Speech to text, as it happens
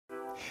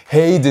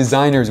Hey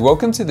designers,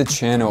 welcome to the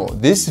channel.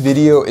 This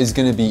video is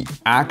gonna be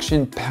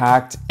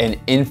action-packed and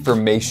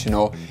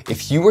informational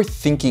if you were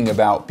thinking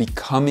about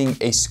becoming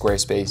a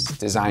Squarespace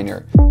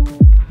designer.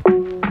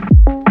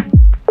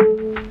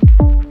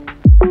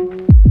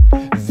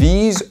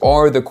 These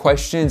are the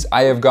questions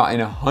I have gotten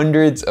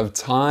hundreds of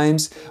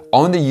times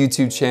on the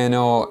YouTube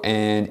channel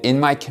and in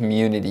my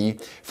community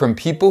from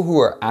people who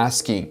are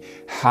asking,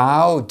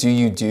 how do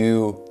you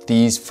do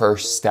these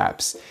first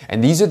steps?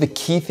 And these are the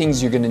key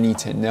things you're gonna need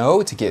to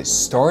know to get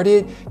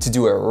started, to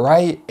do it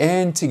right,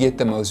 and to get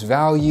the most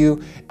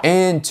value,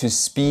 and to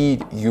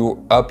speed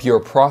up your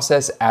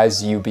process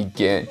as you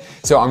begin.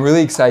 So I'm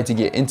really excited to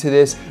get into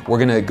this. We're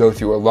gonna go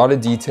through a lot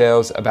of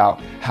details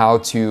about how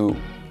to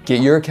get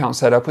your account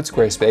set up with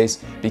Squarespace,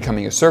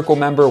 becoming a Circle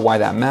member, why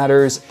that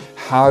matters,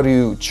 how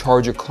to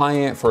charge a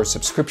client for a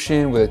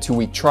subscription with a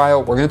 2-week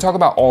trial. We're gonna talk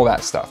about all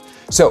that stuff.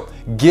 So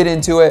get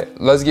into it,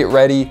 let's get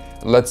ready,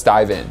 let's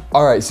dive in.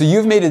 All right, so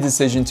you've made a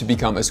decision to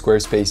become a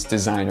Squarespace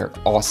designer.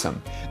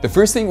 Awesome. The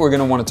first thing we're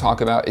gonna wanna talk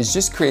about is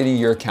just creating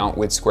your account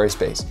with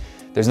Squarespace.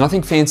 There's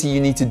nothing fancy you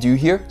need to do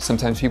here.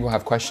 Sometimes people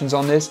have questions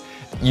on this.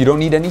 You don't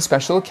need any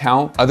special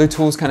account. Other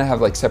tools kind of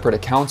have like separate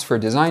accounts for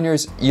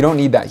designers. You don't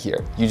need that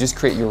here. You just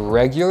create your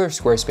regular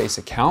Squarespace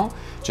account.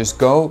 Just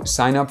go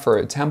sign up for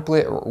a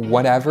template or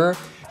whatever.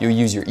 You'll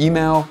use your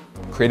email,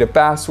 create a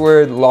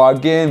password,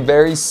 log in,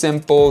 very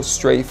simple,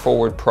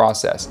 straightforward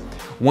process.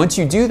 Once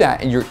you do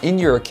that and you're in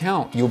your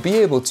account, you'll be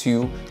able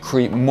to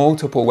create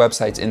multiple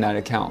websites in that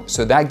account.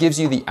 So that gives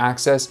you the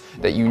access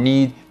that you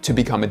need to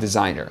become a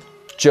designer.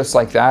 Just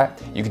like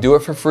that, you can do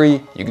it for free,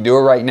 you can do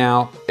it right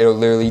now, it'll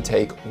literally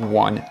take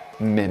 1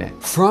 minute.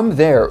 From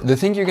there, the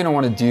thing you're gonna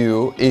wanna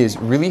do is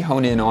really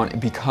hone in on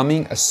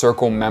becoming a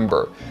Circle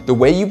member. The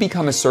way you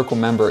become a Circle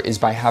member is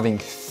by having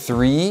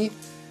 3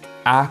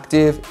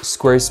 active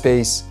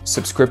Squarespace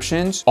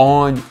subscriptions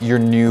on your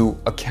new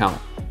account.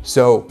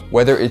 So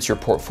whether it's your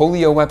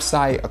portfolio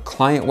website, a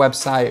client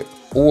website,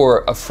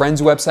 or a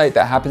friend's website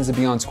that happens to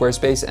be on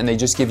Squarespace and they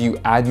just give you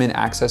admin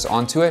access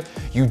onto it,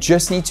 you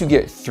just need to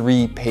get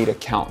 3 paid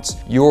accounts.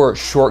 Your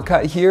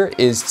shortcut here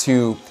is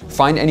to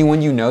find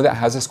anyone you know that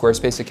has a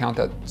Squarespace account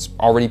that's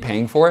already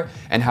paying for it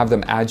and have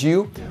them add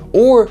you.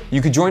 Or you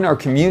could join our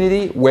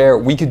community where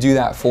we could do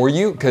that for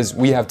you because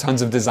we have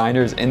tons of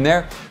designers in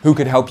there who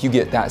could help you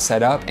get that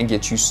set up and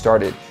get you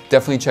started.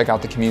 Definitely check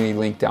out the community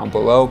link down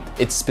below.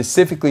 It's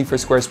specifically for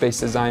Squarespace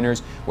designers,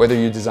 whether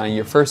you're designing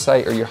your first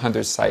site or your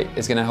 100th site.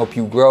 It's gonna help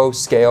you grow,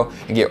 scale,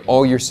 and get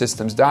all your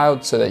systems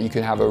dialed so that you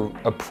can have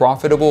a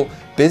profitable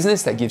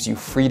business that gives you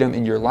freedom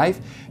in your life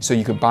so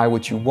you can buy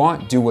what you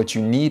want, do what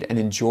you need, and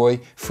enjoy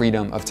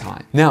freedom of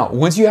time. Now,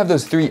 once you have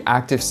those 3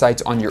 active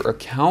sites on your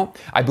account,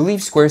 I believe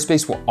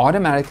Squarespace will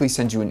automatically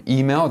send you an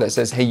email that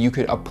says, hey, you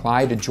could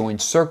apply to join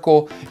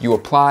Circle. You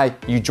apply,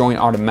 you join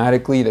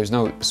automatically. There's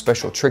no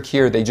special trick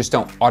here. They just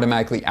don't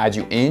automatically add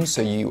you in,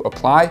 so you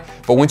apply,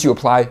 but once you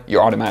apply,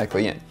 you're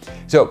automatically in.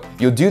 So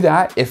you'll do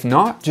that. If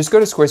not, just go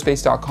to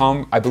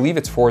squarespace.com. I believe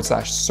it's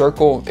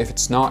 /circle. If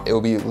it's not, it'll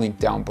be linked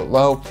down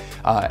below.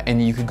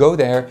 And you could go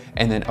there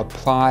and then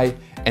apply,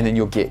 and then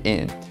you'll get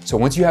in. So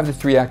once you have the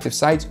 3 active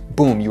sites,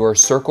 boom, you are a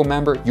Circle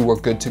member, you are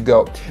good to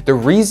go. The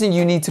reason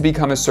you need to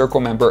become a Circle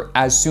member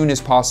as soon as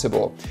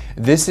possible,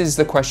 this is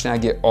the question I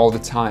get all the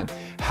time.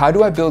 How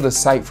do I build a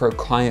site for a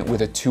client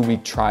with a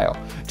 2-week trial?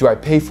 Do I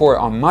pay for it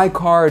on my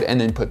card and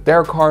then put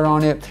their card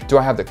on it? Do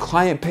I have the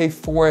client pay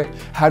for it?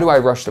 How do I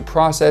rush the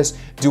process?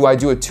 Do I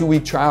do a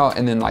 2-week trial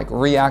and then like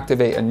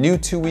reactivate a new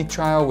 2-week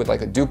trial with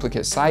like a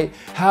duplicate site?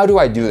 How do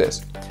I do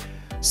this?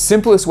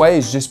 Simplest way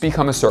is just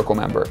become a Circle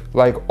member.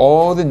 Like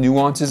all the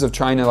nuances of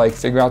trying to like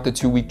figure out the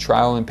 2-week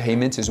trial and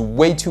payments is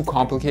way too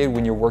complicated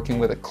when you're working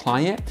with a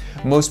client.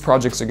 Most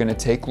projects are gonna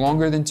take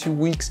longer than 2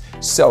 weeks.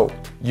 So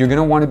you're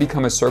gonna wanna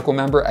become a Circle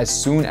member as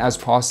soon as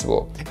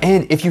possible.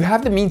 And if you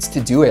have the means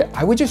to do it,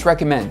 I would just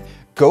recommend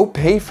go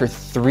pay for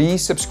 3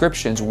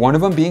 subscriptions, one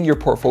of them being your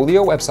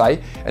portfolio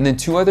website, and then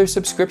 2 other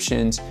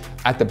subscriptions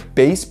at the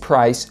base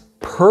price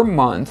per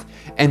month,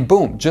 and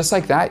boom, just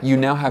like that, you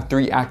now have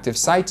 3 active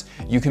sites.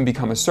 You can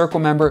become a Circle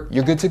member,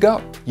 you're good to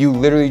go. You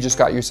literally just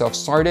got yourself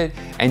started,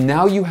 and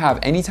now you have,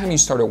 anytime you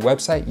start a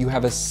website, you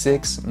have a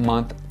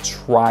 6-month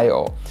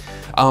trial.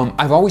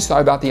 I've always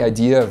thought about the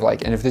idea of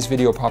like, and if this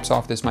video pops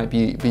off, this might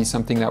be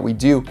something that we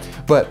do,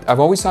 but I've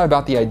always thought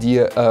about the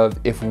idea of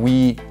if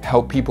we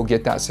help people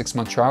get that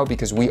 6-month trial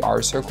because we are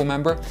a Circle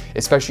member,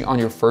 especially on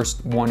your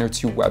first 1 or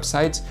 2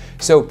 websites.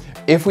 So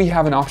if we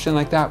have an option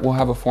like that, we'll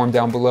have a form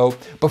down below.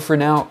 But for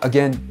now,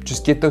 again,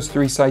 just get those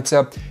 3 sites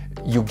up.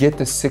 You'll get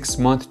the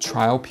 6-month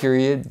trial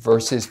period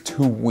versus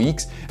 2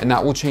 weeks, and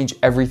that will change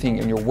everything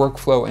in your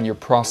workflow and your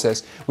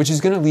process, which is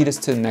gonna lead us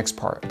to the next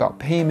part about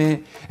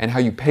payment and how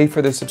you pay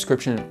for the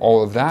subscription and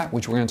all of that,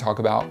 which we're gonna talk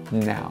about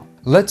now.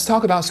 Let's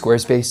talk about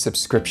Squarespace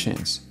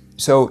subscriptions.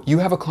 So you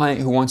have a client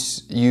who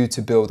wants you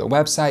to build a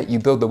website, you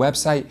build the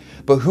website,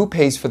 but who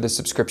pays for the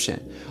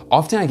subscription?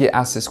 Often I get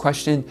asked this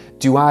question,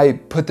 do I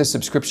put the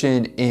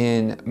subscription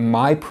in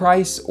my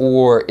price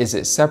or is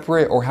it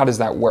separate or how does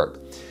that work?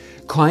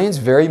 Clients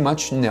very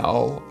much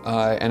know,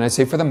 and I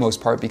say for the most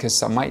part because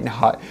some might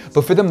not,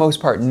 but for the most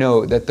part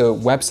know that the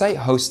website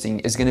hosting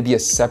is gonna be a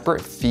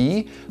separate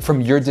fee from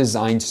your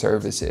design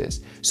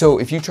services. So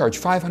if you charge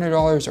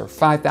 $500 or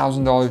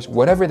 $5,000,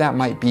 whatever that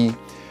might be,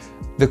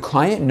 the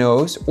client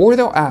knows, or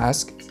they'll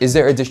ask, is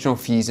there additional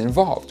fees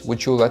involved?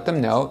 Which you'll let them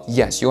know,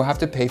 yes, you'll have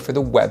to pay for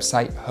the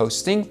website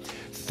hosting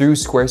through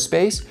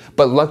Squarespace,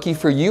 but lucky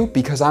for you,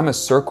 because I'm a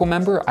Circle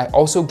member, I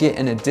also get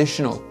an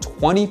additional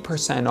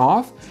 20%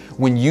 off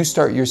when you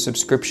start your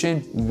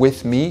subscription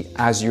with me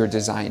as your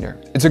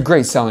designer. It's a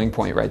great selling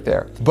point right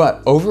there.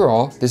 But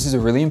overall, this is a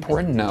really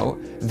important note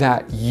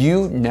that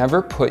you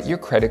never put your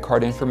credit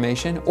card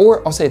information,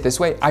 or I'll say it this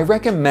way, I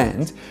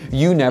recommend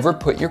you never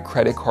put your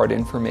credit card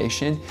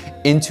information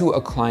into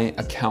a client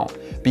account,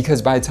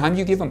 because by the time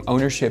you give them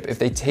ownership, if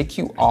they take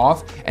you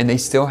off and they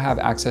still have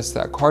access to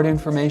that card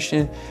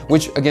information,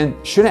 which again,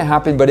 shouldn't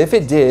happen, but if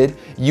it did,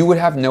 you would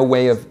have no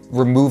way of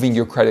removing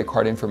your credit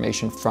card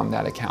information from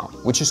that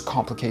account, which just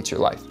complicates your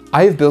life.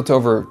 I have built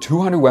over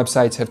 200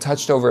 websites, have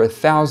touched over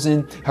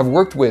 1,000, have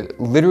worked with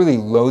literally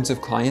loads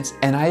of clients,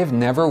 and I have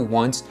never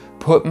once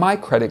put my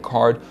credit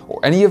card or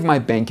any of my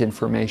bank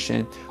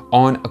information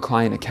on a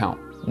client account.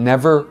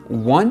 Never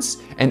once,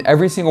 and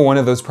every single one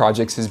of those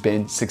projects has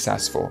been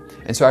successful.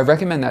 And so I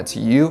recommend that to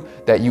you,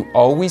 that you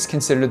always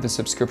consider the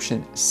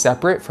subscription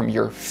separate from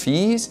your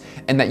fees,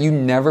 and that you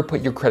never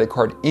put your credit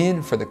card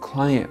in for the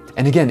client.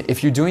 And again,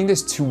 if you're doing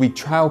this 2-week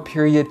trial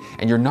period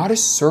and you're not a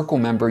Circle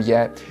member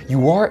yet,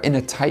 you are in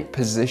a tight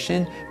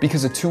position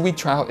because a 2-week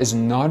trial is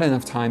not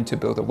enough time to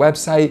build a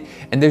website,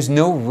 and there's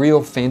no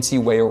real fancy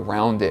way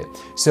around it.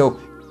 So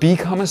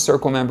become a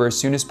Circle member as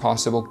soon as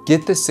possible,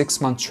 get the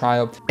 6-month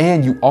trial,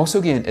 and you also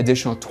get an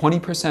additional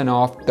 20%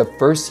 off the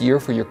first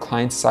year for your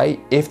client's site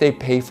if they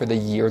pay for the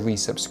yearly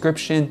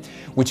subscription,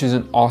 which is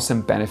an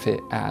awesome benefit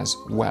as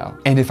well.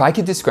 And if I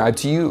could describe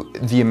to you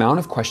the amount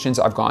of questions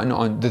I've gotten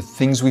on the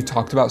things we've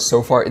talked about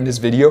so far in this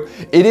video,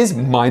 it is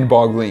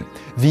mind-boggling.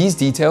 These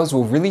details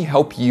will really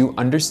help you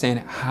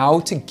understand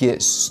how to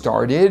get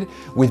started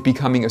with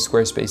becoming a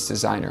Squarespace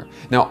designer.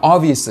 Now,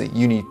 obviously,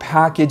 you need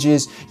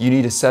packages, you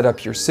need to set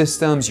up your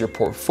systems, your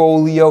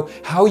portfolio,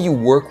 how you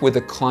work with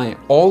a client,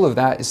 all of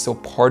that is still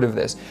part of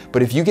this.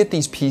 But if you get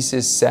these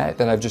pieces set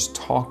that I've just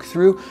talked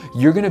through,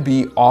 you're gonna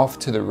be off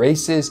to the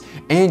races,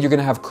 and you're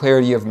gonna have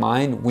clarity of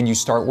mind when you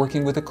start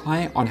working with a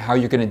client on how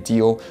you're gonna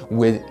deal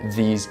with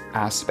these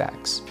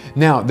aspects.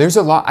 Now, there's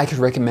a lot I could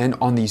recommend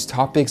on these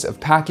topics of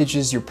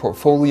packages, your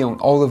portfolio,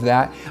 and all of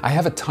that. I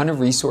have a ton of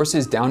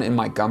resources down in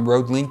my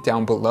Gumroad link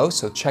down below,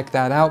 so check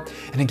that out.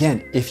 And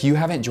again, if you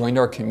haven't joined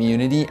our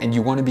community and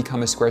you wanna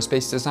become a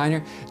Squarespace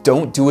designer,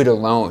 don't do it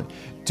alone.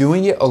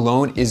 Doing it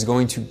alone is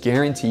going to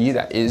guarantee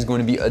that it is going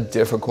to be a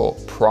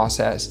difficult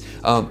process.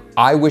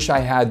 I wish I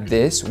had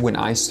this when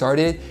I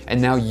started,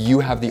 and now you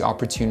have the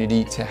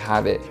opportunity to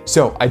have it.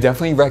 So I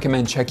definitely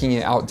recommend checking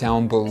it out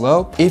down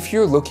below. If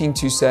you're looking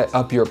to set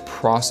up your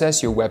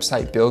process, your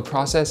website build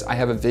process, I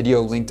have a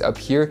video linked up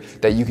here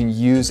that you can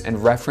use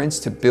and reference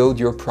to build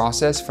your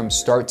process from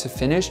start to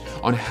finish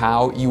on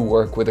how you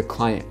work with a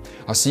client.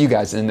 I'll see you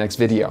guys in the next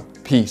video.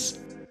 Peace.